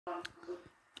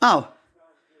Oh,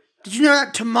 did you know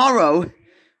that tomorrow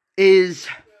is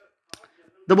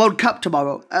the World Cup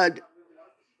tomorrow? Did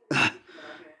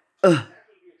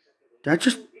I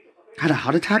just had a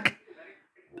heart attack?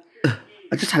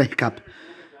 I just had a hiccup.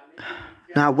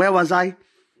 Now, where was I?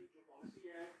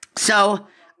 So,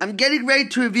 I'm getting ready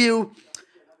to review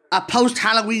a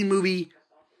post-Halloween movie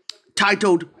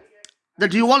titled The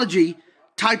Duology,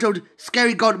 titled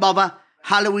Scary Godmother,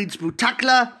 Halloween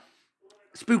Spooktacular,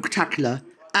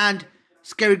 and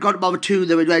Scary Godmother 2,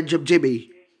 The Revenge of Jimmy.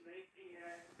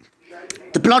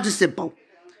 The plot is simple.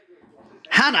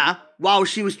 Hannah, while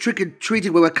she was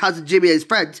trick-or-treating with her cousin Jimmy and his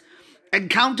friends,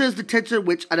 encounters the Titular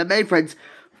Witch and her maid friends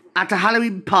at a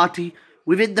Halloween party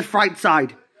within the Fright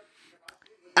Side.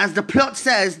 As the plot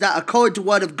says that according to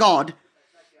Word of God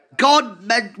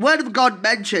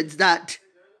mentions that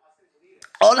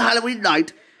on Halloween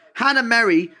night, Hannah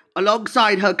Mary,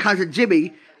 alongside her cousin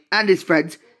Jimmy and his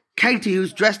friends, Katie,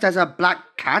 who's dressed as a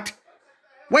black cat.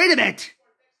 Wait a minute!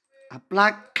 A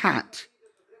black cat?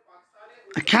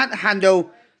 I can't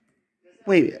handle...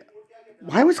 Wait,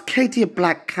 why was Katie a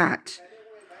black cat?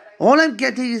 All I'm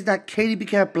getting is that Katie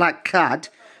became a black cat,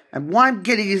 and what I'm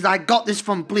getting is that I got this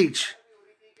from Bleach.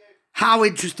 How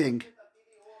interesting.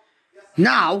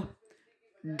 Now,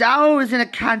 Darryl is in a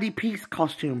Candy Piece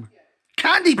costume.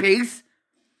 Candy Piece?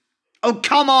 Oh,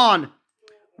 come on.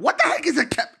 What the heck is a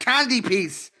Candy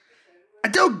Piece? I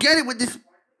don't get it with this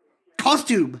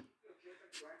costume.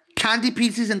 Candy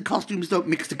pieces and costumes don't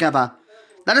mix together.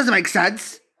 That doesn't make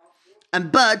sense.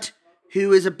 And Bud,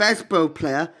 who is a baseball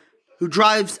player, who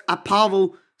drives a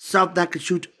powerful sub that can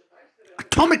shoot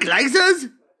atomic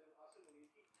lasers?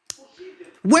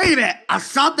 Wait a minute, a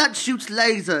sub that shoots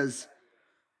lasers.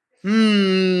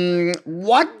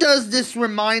 What does this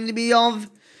remind me of?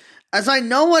 As I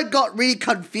know I got really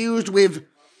confused with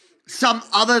some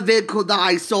other vehicle that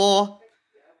I saw.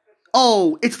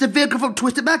 Oh, it's the vehicle from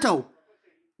Twisted Metal.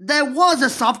 There was a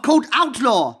sub called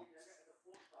Outlaw.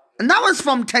 And that was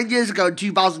from 10 years ago in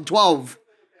 2012.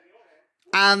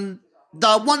 And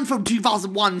the one from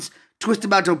 2001's Twisted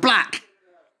Metal Black.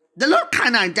 They look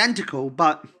kind of identical,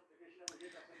 but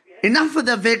enough of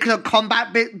the vehicular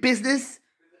combat business.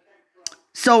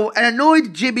 So an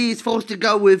annoyed Jimmy is forced to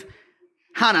go with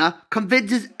Hannah,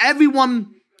 convinces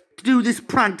everyone to do this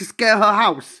prank to scare her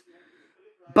house.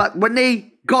 But when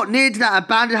they got near to that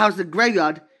abandoned house in the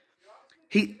graveyard,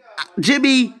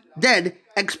 Jimmy then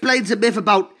explains a myth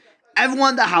about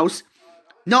everyone in the house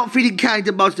not feeding candy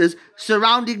to monsters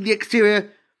surrounding the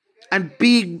exterior and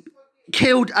being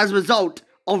killed as a result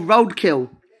of roadkill,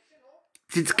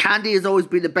 since candy has always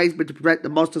been the basement to prevent the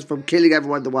monsters from killing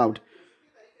everyone in the world.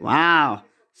 Wow,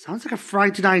 sounds like a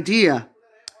frightening idea.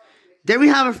 Then we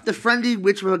have the friendly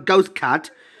witch with a ghost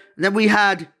cat. And then we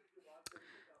had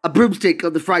a broomstick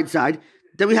on the Fright Side.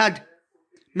 Then we had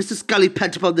Mr. Scully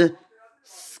pent up on the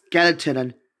skeleton.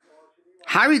 And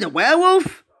Harry the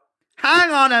werewolf?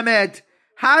 Hang on a minute.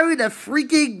 Harry the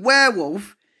freaking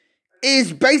werewolf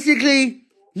is basically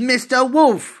Mr.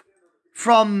 Wolf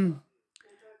from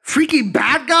Freaking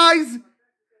Bad Guys?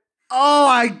 Oh,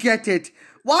 I get it.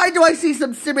 Why do I see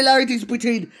some similarities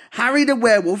between Harry the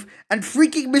werewolf and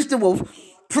freaking Mr. Wolf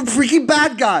from Freaking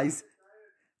Bad Guys?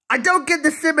 I don't get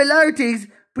the similarities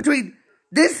between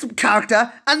this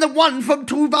character and the one from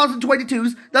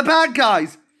 2022's The Bad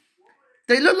Guys.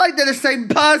 They look like they're the same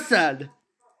person.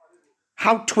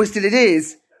 How twisted it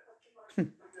is.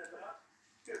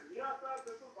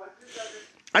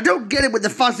 I don't get it with the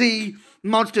fuzzy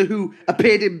monster who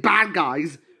appeared in Bad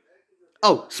Guys.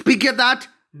 Oh, speaking of that,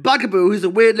 Bugaboo, who's a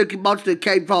weird-looking monster,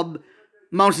 came from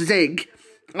Monsters, Inc.,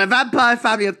 a vampire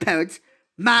family of parents,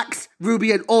 Max,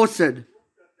 Ruby, and Orson.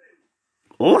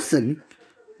 Orson?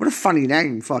 What a funny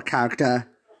name for a character.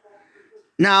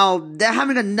 Now, they're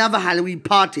having another Halloween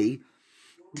party,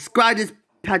 described as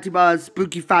Pettibar's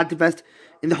spooky fantasy fest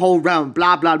in the whole realm.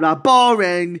 Blah, blah, blah.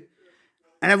 Boring.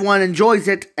 And everyone enjoys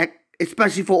it,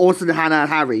 especially for Orson, Hannah, and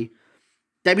Harry.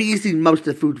 They've been eating most of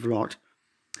the food for a lot.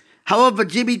 However,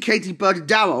 Jimmy, Katie, Bert, and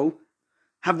Darryl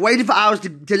have waited for hours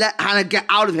to let Hannah get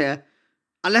out of here,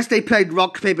 unless they played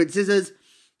rock, paper, and scissors.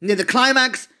 Near the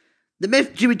climax, the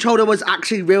myth Jimmy told her was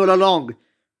actually real all along,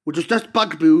 which was just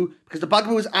Bugaboo, because the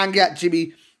Bugaboo was angry at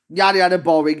Jimmy, yada yada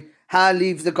boring. Hannah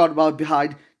leaves the Godmother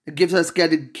behind and gives her a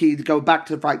scared key to go back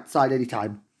to the Fright Side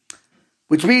anytime.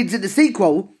 Which means in the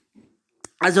sequel,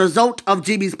 as a result of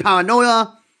Jimmy's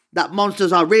paranoia that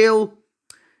monsters are real,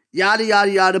 yada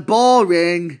yada yada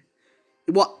boring,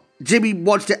 Jimmy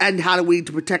wants to end Halloween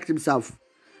to protect himself.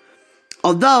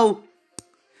 Although,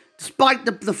 despite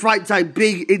the Fright Side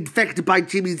being infected by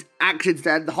Jimmy's actions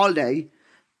to end the holiday,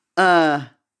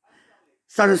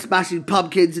 started smashing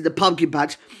pumpkins in the pumpkin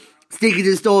patch, sneaking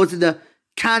in stores in the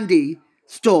candy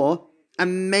store,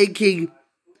 and making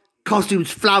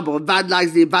costumes flammable and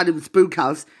vandalizing the abandoned spook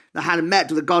house that had met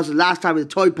with the gods the last time with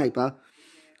the toy paper.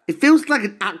 It feels like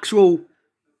an actual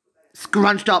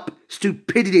scrunched up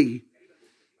stupidity.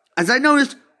 As I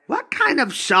noticed, what kind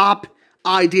of sharp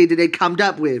idea did they come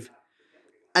up with?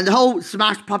 And the whole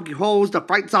smashed pumpkin holes, the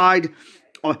fight side,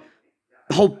 or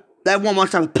the whole everyone wants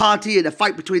to have a party and a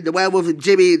fight between the werewolf and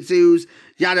Jimmy ensues,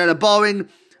 yada yada boring,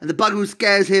 and the bugger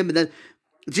scares him, and then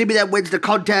Jimmy then wins the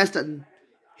contest and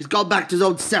he's gone back to his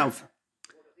own self.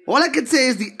 All I can say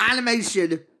is the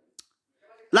animation,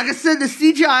 like I said, the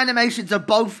CGI animations of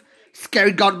both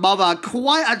Scary Godmother are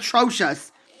quite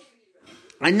atrocious.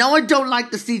 I know I don't like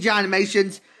the CGI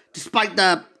animations, despite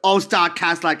the all-star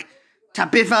cast like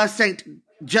Tabitha St.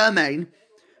 Germain,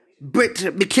 Britt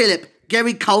McKillip,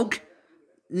 Gary Kolk,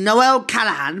 Noel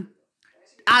Callahan,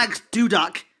 Alex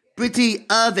Dudak, Brittany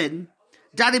Irvin,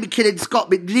 Danny McKinnon, Scott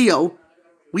McNeil.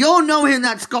 We all know him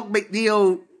that Scott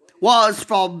McNeil was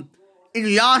from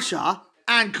Inuyasha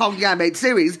and Kong the Animated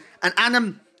Series, and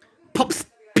Adam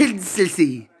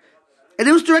Popspinsley. And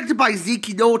it was directed by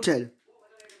Zeke Norton.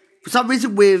 For some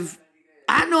reason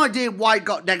I have no idea why it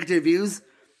got negative reviews.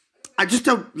 I just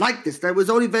don't like this. It was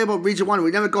only available in Region 1.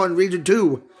 We never got in Region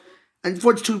 2. And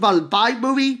for its 2005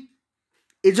 movie,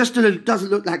 it just doesn't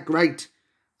look that great.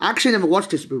 I actually never watched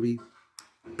this movie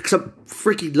because of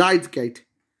freaking Lionsgate.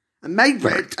 And Made for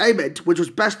Entertainment, which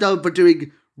was best known for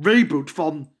doing Reboot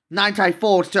from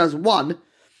 1994 to 2001,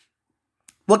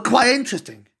 were quite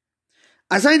interesting.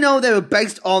 As I know they were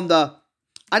based on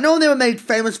I know they were made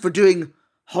famous for doing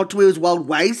Hot Wheels Wild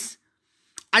Ways.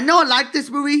 I know I like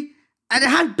this movie, and it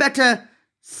had better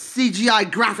CGI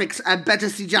graphics and better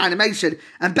CGI animation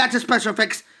and better special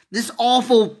effects. This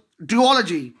awful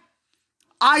Duology.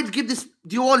 I'd give this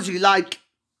Duology like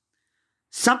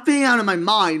something out of my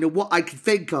mind of what I could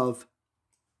think of.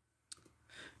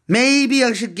 Maybe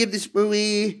I should give this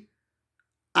movie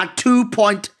a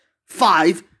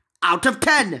 2.5 out of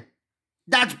 10.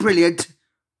 That's brilliant.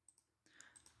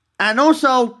 And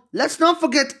also, let's not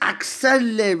forget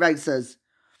Acceleracers.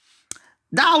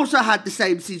 That also had the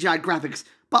same CGI graphics,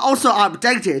 but also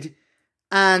updated,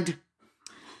 and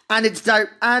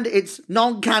its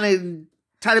non-canon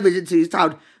television series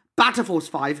titled Battle Force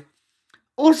 5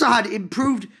 also had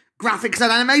improved graphics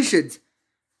and animations,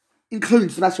 including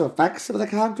special effects of the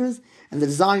characters and the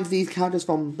designs of these characters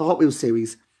from the Hot Wheels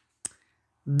series.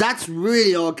 That's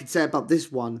really all I can say about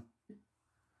this one.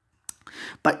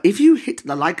 But if you hit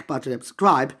the like button and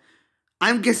subscribe,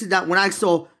 I'm guessing that when I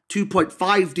saw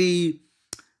 2.5D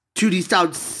 2D style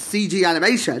CG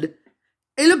animation,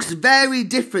 it looks very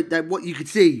different than what you could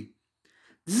see.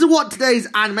 This is what today's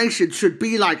animation should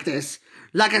be like this.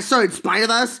 Like I saw in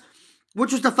Spider-Verse,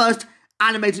 which was the first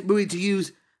animated movie to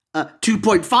use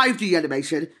 2.5D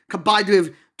animation combined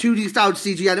with 2D style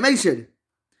CG animation.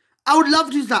 I would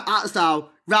love to use that art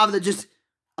style rather than just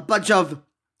a bunch of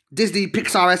Disney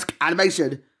Pixar-esque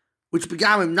animation, which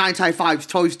began with 1995's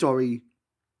Toy Story.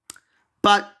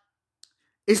 But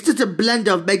it's just a blend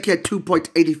of making it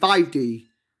 2.85D.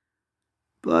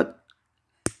 But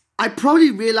I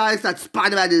probably realized that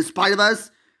Spider-Man in the Spider-Verse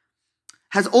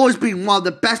has always been one of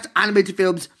the best animated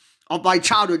films of my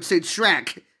childhood since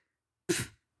Shrek.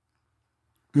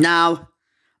 Now,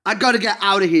 I gotta get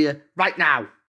out of here right now.